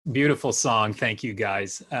Beautiful song. Thank you,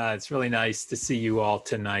 guys. It's really nice to see you all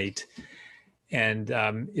tonight. And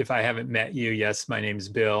if I haven't met you, yes, my name's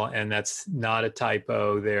Bill, and that's not a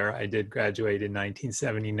typo there. I did graduate in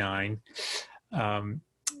 1979.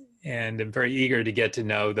 And I'm very eager to get to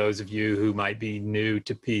know those of you who might be new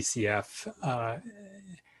to PCF.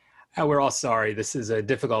 We're all sorry. This is a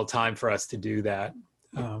difficult time for us to do that.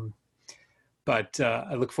 But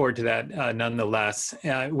I look forward to that nonetheless.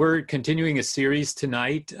 We're continuing a series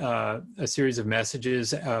tonight, a series of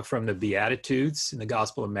messages from the Beatitudes in the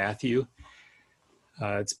Gospel of Matthew.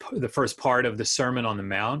 It's the first part of the Sermon on the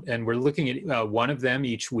Mount, and we're looking at one of them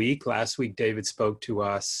each week. Last week, David spoke to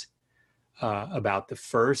us about the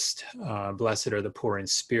first, blessed are the poor in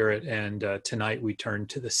spirit, and tonight we turn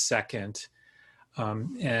to the second.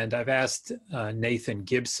 And I've asked Nathan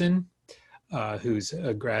Gibson, who's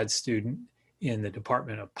a grad student in the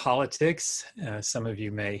Department of Politics. Some of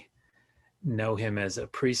you may know him as a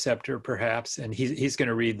preceptor, perhaps, and he's going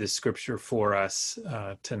to read the scripture for us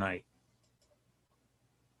tonight.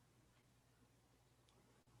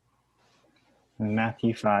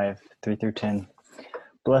 Matthew 5, 3 through 10.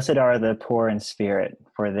 Blessed are the poor in spirit,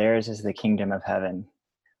 for theirs is the kingdom of heaven.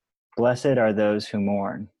 Blessed are those who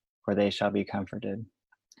mourn, for they shall be comforted.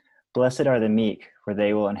 Blessed are the meek, for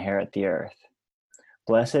they will inherit the earth.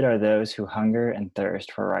 Blessed are those who hunger and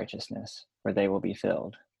thirst for righteousness, for they will be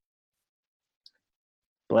filled.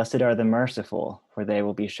 Blessed are the merciful, for they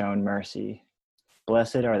will be shown mercy.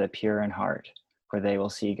 Blessed are the pure in heart, for they will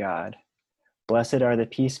see God. Blessed are the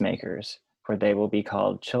peacemakers, for they will be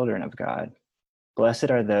called children of God. Blessed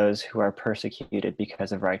are those who are persecuted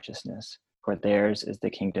because of righteousness, for theirs is the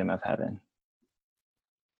kingdom of heaven.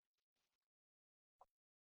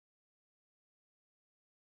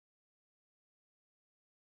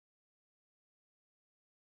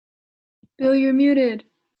 Bill, you're muted.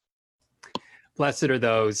 Blessed are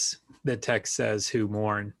those, the text says, who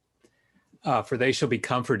mourn, for they shall be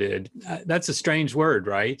comforted. That's a strange word,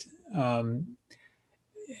 right?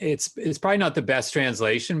 It's probably not the best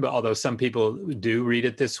translation, but although some people do read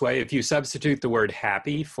it this way, if you substitute the word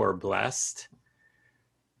happy for blessed,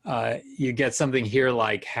 you get something here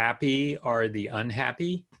like happy are the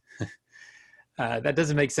unhappy. That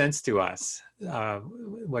doesn't make sense to us.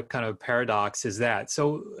 What kind of paradox is that?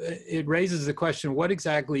 So it raises the question, what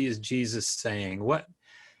exactly is Jesus saying? What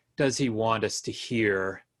does he want us to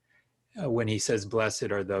hear when he says,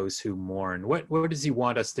 blessed are those who mourn? What does he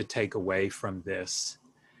want us to take away from this?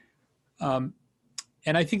 And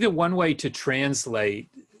I think that one way to translate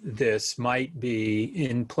this might be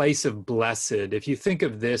in place of blessed. If you think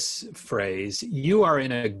of this phrase, you are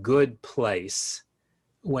in a good place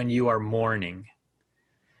when you are mourning.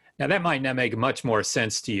 Now, that might not make much more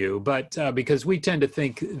sense to you, but because we tend to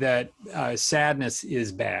think that sadness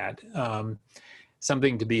is bad,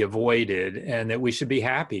 something to be avoided, and that we should be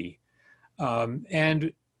happy.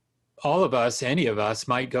 And all of us, any of us,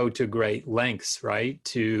 might go to great lengths, right,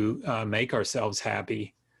 to make ourselves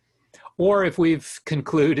happy. Or if we've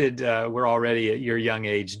concluded, we're already at your young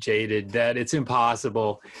age jaded, that it's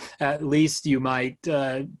impossible, at least you might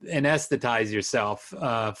anesthetize yourself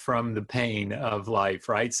from the pain of life,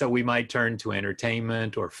 right? So we might turn to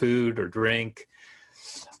entertainment or food or drink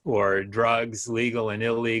or drugs, legal and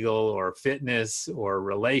illegal, or fitness or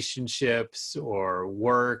relationships or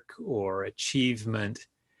work or achievement.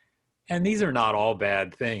 And these are not all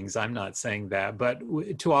bad things. I'm not saying that, but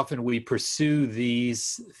too often we pursue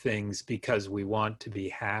these things because we want to be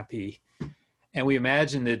happy. And we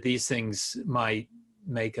imagine that these things might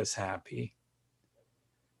make us happy.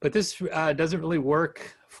 But this doesn't really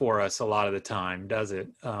work for us a lot of the time, does it?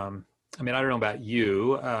 I mean, I don't know about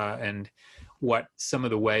you and what some of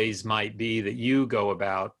the ways might be that you go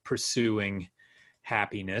about pursuing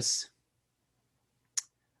happiness.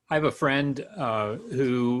 I have a friend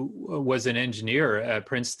who was an engineer at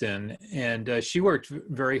Princeton, and she worked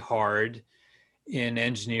very hard in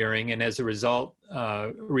engineering, and as a result,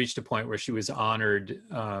 reached a point where she was honored.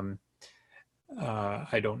 I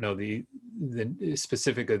don't know the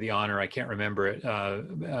specific of the honor. I can't remember it.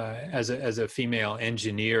 As a female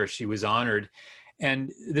engineer, she was honored,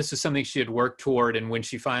 and this was something she had worked toward. And when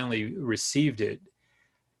she finally received it,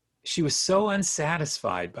 she was so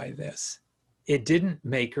unsatisfied by this. It didn't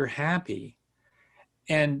make her happy.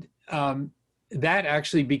 And that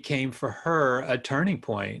actually became for her a turning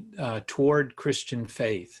point toward Christian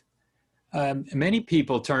faith. Many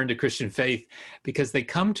people turn to Christian faith because they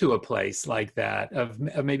come to a place like that of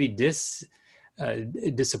maybe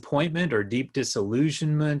disappointment or deep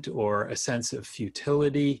disillusionment or a sense of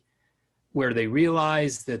futility, where they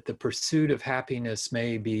realize that the pursuit of happiness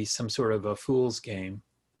may be some sort of a fool's game.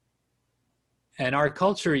 And our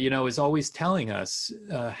culture, is always telling us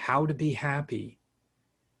how to be happy.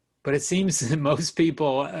 But it seems that most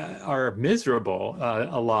people are miserable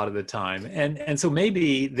a lot of the time. And so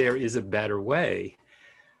maybe there is a better way.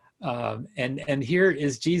 And here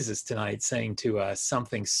is Jesus tonight saying to us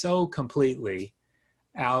something so completely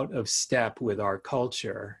out of step with our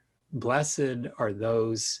culture. Blessed are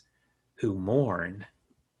those who mourn.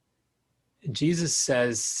 Jesus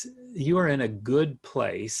says you are in a good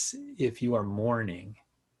place if you are mourning.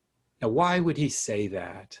 Now, why would he say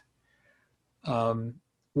that?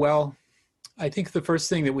 Well, I think the first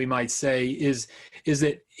thing that we might say is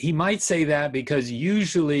that he might say that because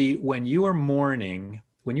usually when you are mourning,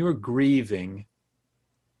 when you are grieving,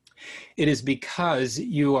 it is because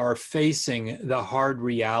you are facing the hard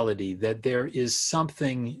reality that there is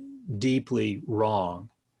something deeply wrong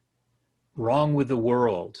with the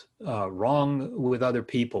world, wrong with other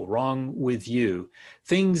people, wrong with you.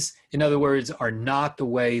 Things, in other words, are not the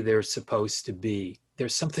way they're supposed to be.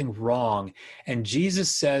 There's something wrong. And Jesus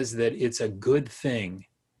says that it's a good thing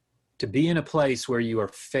to be in a place where you are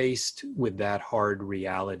faced with that hard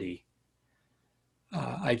reality.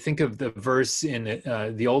 I think of the verse in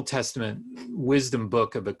the Old Testament wisdom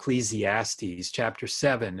book of Ecclesiastes, chapter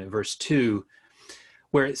 7, verse 2,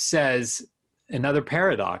 where it says, another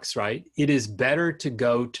paradox, right? It is better to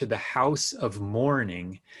go to the house of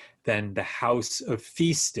mourning than the house of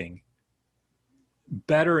feasting.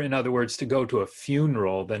 Better, in other words, to go to a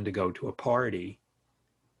funeral than to go to a party.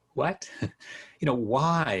 What?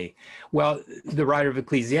 Why? Well, the writer of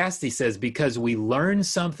Ecclesiastes says, because we learn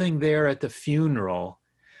something there at the funeral,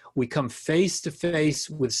 we come face to face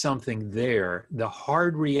with something there, the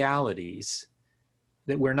hard realities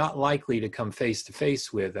that we're not likely to come face to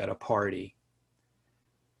face with at a party.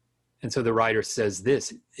 And so the writer says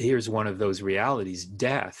this, here's one of those realities: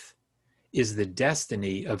 death is the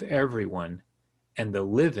destiny of everyone, and the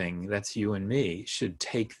living, that's you and me, should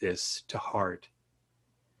take this to heart.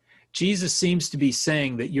 Jesus seems to be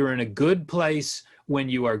saying that you're in a good place when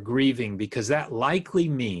you are grieving, because that likely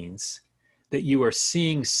means that you are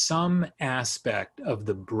seeing some aspect of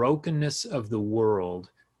the brokenness of the world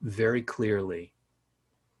very clearly.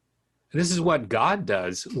 This is what God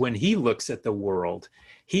does when he looks at the world.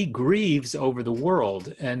 He grieves over the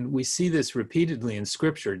world, and we see this repeatedly in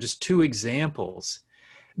Scripture. Just two examples.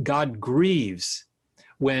 God grieves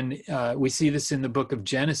when we see this in the book of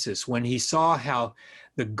Genesis, when he saw how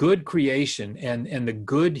the good creation and the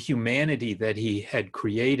good humanity that he had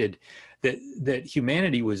created, that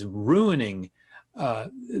humanity was ruining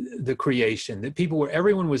the creation, that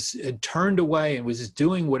everyone had turned away and was just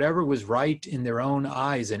doing whatever was right in their own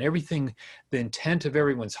eyes, and everything, the intent of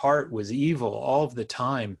everyone's heart was evil all of the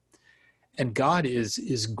time. And God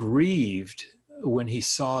is grieved when he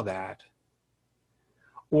saw that.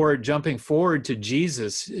 Or jumping forward to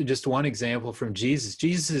Jesus, just one example from Jesus.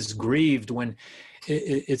 Jesus is grieved when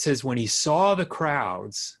it says when he saw the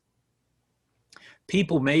crowds,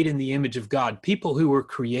 people made in the image of God, people who were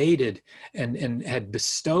created and had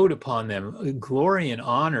bestowed upon them glory and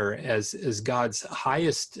honor as God's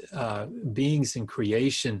highest beings in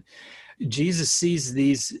creation. Jesus sees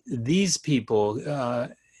these people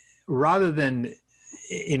rather than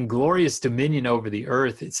in glorious dominion over the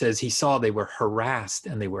earth. It says he saw they were harassed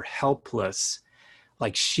and they were helpless,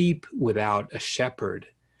 like sheep without a shepherd.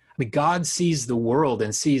 I mean, God sees the world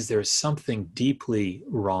and sees there's something deeply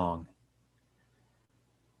wrong.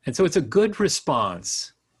 And so it's a good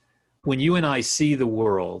response when you and I see the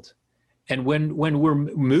world, and when we're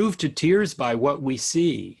moved to tears by what we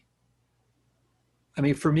see. I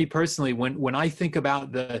mean, for me personally, when I think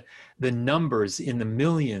about the numbers in the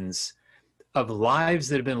millions of lives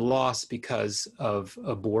that have been lost because of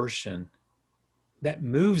abortion, that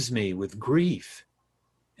moves me with grief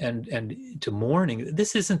and to mourning.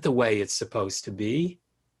 This isn't the way it's supposed to be.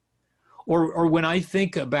 Or when I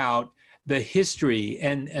think about the history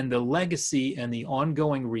and the legacy and the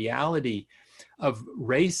ongoing reality of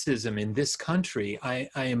racism in this country, I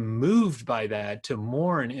am moved by that, to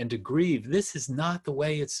mourn and to grieve. This is not the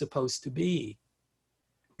way it's supposed to be.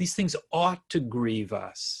 These things ought to grieve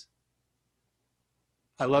us.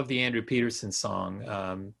 I love the Andrew Peterson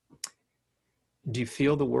song, do you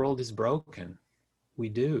feel the world is broken? We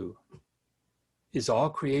do. Is all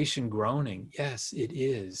creation groaning? Yes, it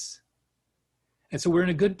is. And so we're in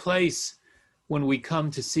a good place when we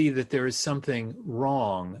come to see that there is something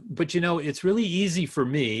wrong. But it's really easy for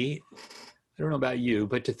me, I don't know about you,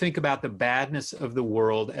 but to think about the badness of the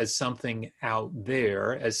world as something out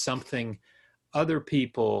there, as something other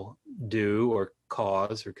people do or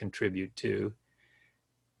cause or contribute to.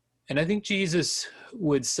 And I think Jesus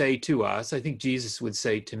would say to us, I think Jesus would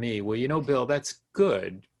say to me, well, you know, Bill, that's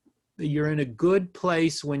good. You're in a good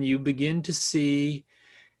place when you begin to see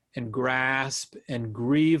and grasp and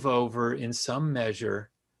grieve over, in some measure,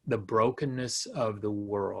 the brokenness of the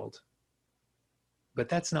world. But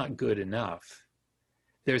that's not good enough.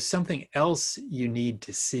 There's something else you need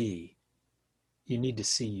to see. You need to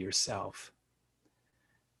see yourself.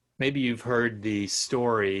 Maybe you've heard the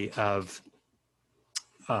story of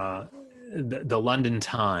the London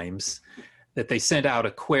Times, that they sent out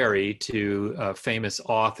a query to famous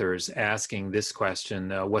authors asking this question,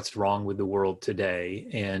 what's wrong with the world today?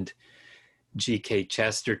 And G.K.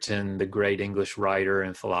 Chesterton, the great English writer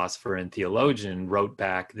and philosopher and theologian, wrote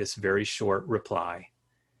back this very short reply.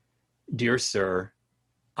 Dear sir,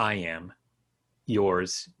 I am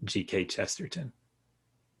yours, G.K. Chesterton.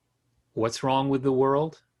 What's wrong with the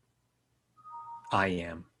world? I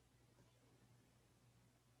am.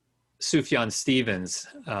 Sufjan Stevens,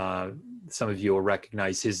 some of you will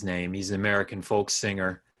recognize his name. He's an American folk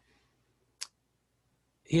singer.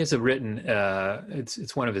 He has written,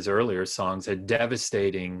 it's one of his earlier songs, a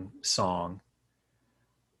devastating song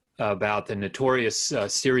about the notorious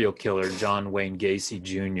serial killer, John Wayne Gacy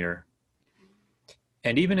Jr.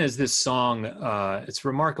 And even as this song, it's a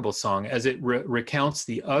remarkable song, as it recounts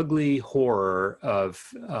the ugly horror of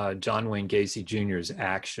John Wayne Gacy Jr.'s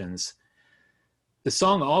actions, the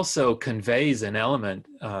song also conveys an element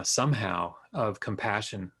somehow of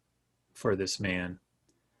compassion for this man.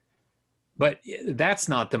 But that's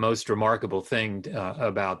not the most remarkable thing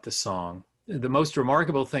about the song. The most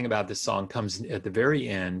remarkable thing about the song comes at the very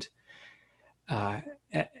end.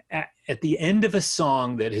 At the end of a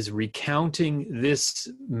song that is recounting this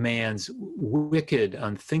man's wicked,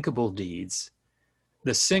 unthinkable deeds,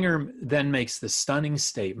 the singer then makes the stunning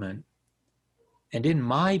statement, and in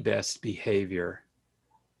my best behavior,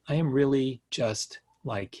 I am really just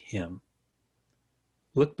like him.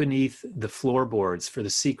 Look beneath the floorboards for the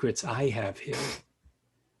secrets I have hid.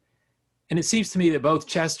 And it seems to me that both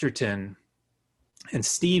Chesterton and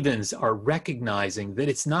Stevens are recognizing that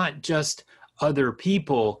it's not just other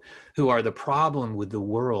people who are the problem with the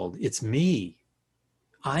world. It's me.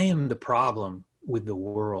 I am the problem with the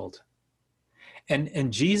world.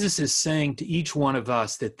 And Jesus is saying to each one of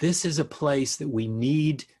us that this is a place that we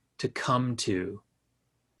need to come to.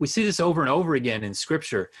 We see this over and over again in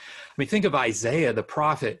Scripture. I mean, think of Isaiah, the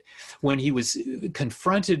prophet, when he was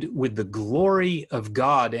confronted with the glory of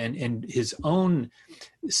God and his own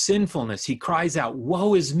sinfulness. He cries out,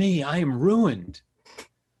 "Woe is me, I am ruined."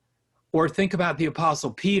 Or think about the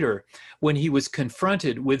Apostle Peter, when he was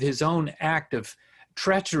confronted with his own act of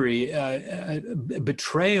treachery,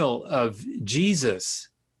 betrayal of Jesus.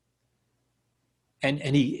 And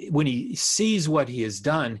when he sees what he has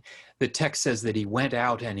done, the text says that he went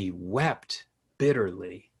out and he wept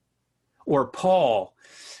bitterly. Or Paul,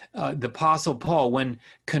 the Apostle Paul, when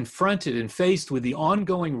confronted and faced with the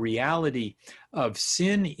ongoing reality of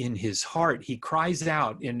sin in his heart, he cries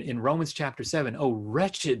out in Romans chapter 7, "Oh,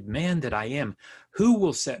 wretched man that I am, who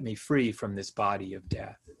will set me free from this body of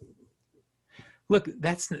death?" Look,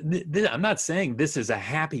 I'm not saying this is a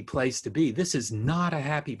happy place to be. This is not a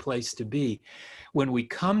happy place to be. When we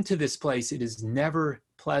come to this place, it is never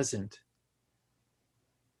pleasant,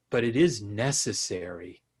 but it is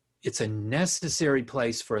necessary. It's a necessary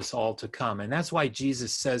place for us all to come. And that's why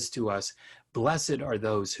Jesus says to us, "Blessed are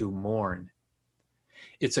those who mourn."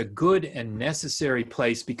 It's a good and necessary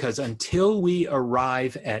place, because until we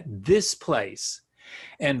arrive at this place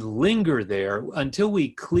and linger there, until we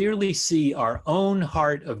clearly see our own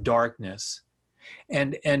heart of darkness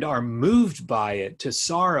and are moved by it to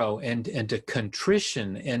sorrow and to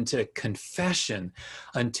contrition and to confession,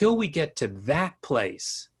 until we get to that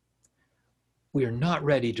place, we are not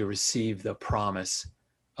ready to receive the promise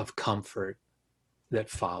of comfort that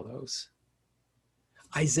follows.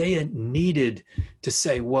 Isaiah needed to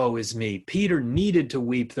say, "Woe is me." Peter needed to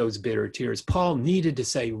weep those bitter tears. Paul needed to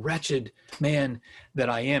say, "Wretched man that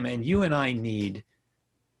I am." And you and I need,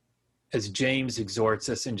 as James exhorts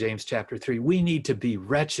us in James chapter 3, we need to be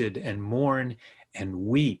wretched and mourn and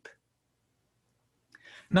weep.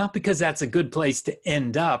 Not because that's a good place to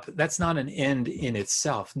end up. That's not an end in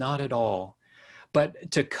itself, not at all.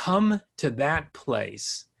 But to come to that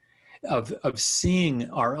place of seeing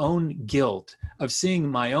our own guilt, of seeing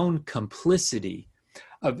my own complicity,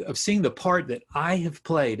 of seeing the part that I have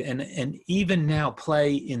played and even now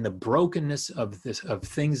play in the brokenness of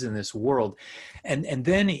things in this world. And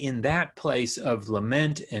then in that place of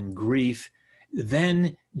lament and grief,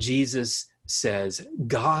 then Jesus says,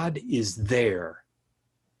 God is there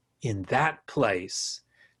in that place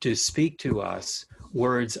to speak to us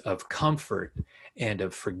words of comfort and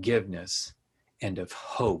of forgiveness and of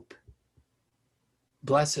hope.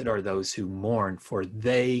 Blessed are those who mourn, for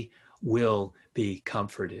they will be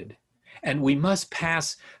comforted. And we must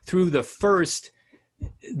pass through the first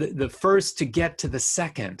to get to the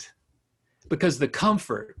second, because the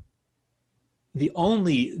comfort, the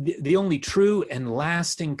only true and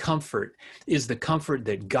lasting comfort is the comfort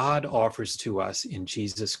that God offers to us in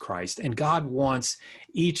Jesus Christ. And God wants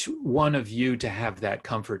each one of you to have that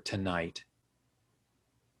comfort tonight.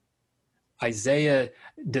 Isaiah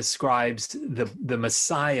describes the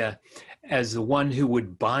Messiah as the one who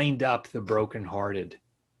would bind up the brokenhearted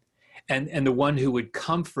and the one who would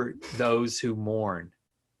comfort those who mourn.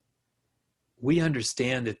 We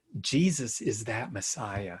understand that Jesus is that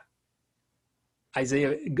Messiah.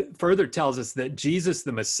 Isaiah further tells us that Jesus,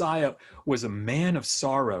 the Messiah, was a man of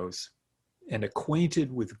sorrows and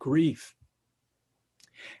acquainted with grief.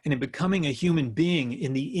 And in becoming a human being,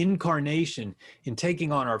 in the incarnation, in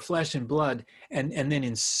taking on our flesh and blood, and then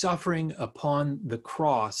in suffering upon the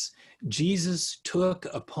cross, Jesus took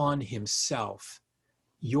upon himself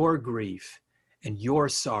your grief and your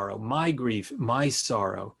sorrow, my grief, my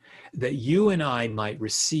sorrow, that you and I might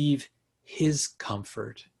receive his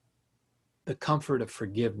comfort, the comfort of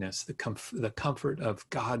forgiveness, the comfort of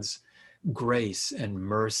God's grace and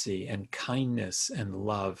mercy and kindness and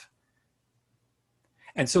love.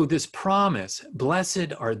 And so this promise,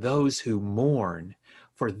 blessed are those who mourn,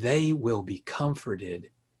 for they will be comforted.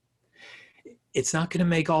 It's not going to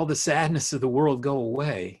make all the sadness of the world go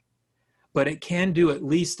away, but it can do at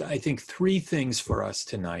least, I think, 3 things for us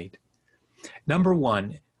tonight. Number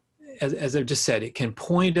one, as I've just said, it can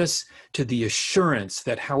point us to the assurance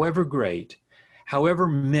that however great, however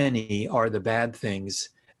many are the bad things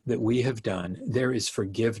that we have done, there is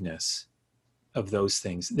forgiveness of those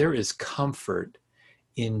things. There is comfort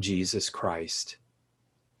in Jesus Christ.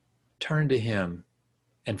 Turn to him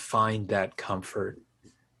and find that comfort.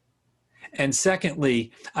 And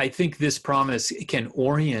secondly, I think this promise can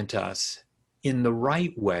orient us in the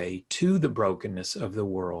right way to the brokenness of the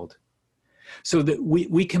world, so that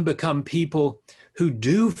we can become people who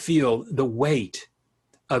do feel the weight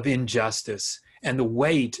of injustice and the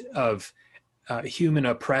weight of human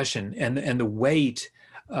oppression and the weight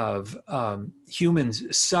of humans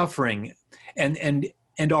suffering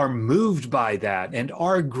and are moved by that and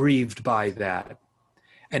are grieved by that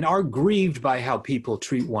and are grieved by how people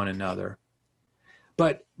treat one another.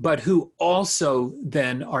 But who also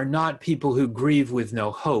then are not people who grieve with no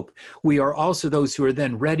hope. We are also those who are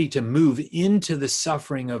then ready to move into the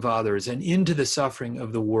suffering of others and into the suffering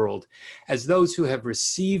of the world as those who have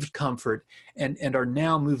received comfort and are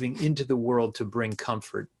now moving into the world to bring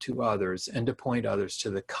comfort to others and to point others to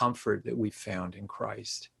the comfort that we found in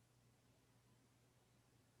Christ.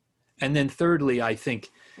 And then thirdly, I think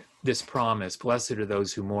this promise, blessed are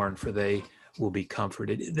those who mourn, for they will be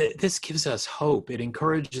comforted. This gives us hope. It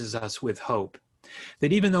encourages us with hope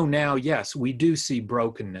that even though now, yes, we do see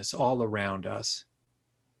brokenness all around us,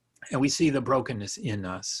 and we see the brokenness in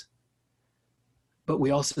us, but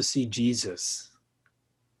we also see Jesus,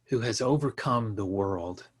 who has overcome the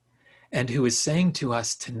world and who is saying to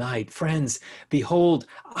us tonight, friends, behold,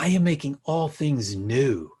 I am making all things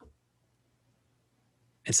new.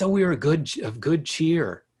 And so we are of good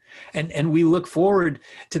cheer. And we look forward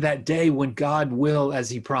to that day when God will, as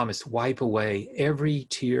he promised, wipe away every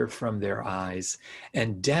tear from their eyes,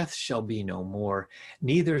 and death shall be no more.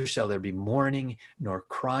 Neither shall there be mourning, nor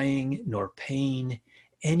crying, nor pain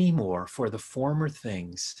anymore, for the former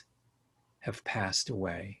things have passed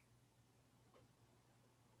away.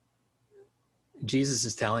 Jesus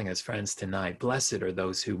is telling us, friends, tonight, blessed are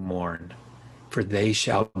those who mourn, for they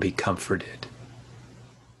shall be comforted.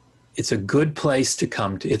 It's a good place to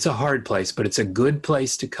come to. It's a hard place, but it's a good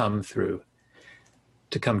place to come to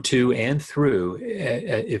and through,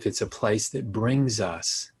 if it's a place that brings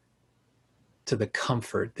us to the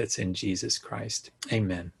comfort that's in Jesus Christ.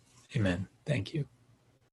 Amen. Amen. Thank you.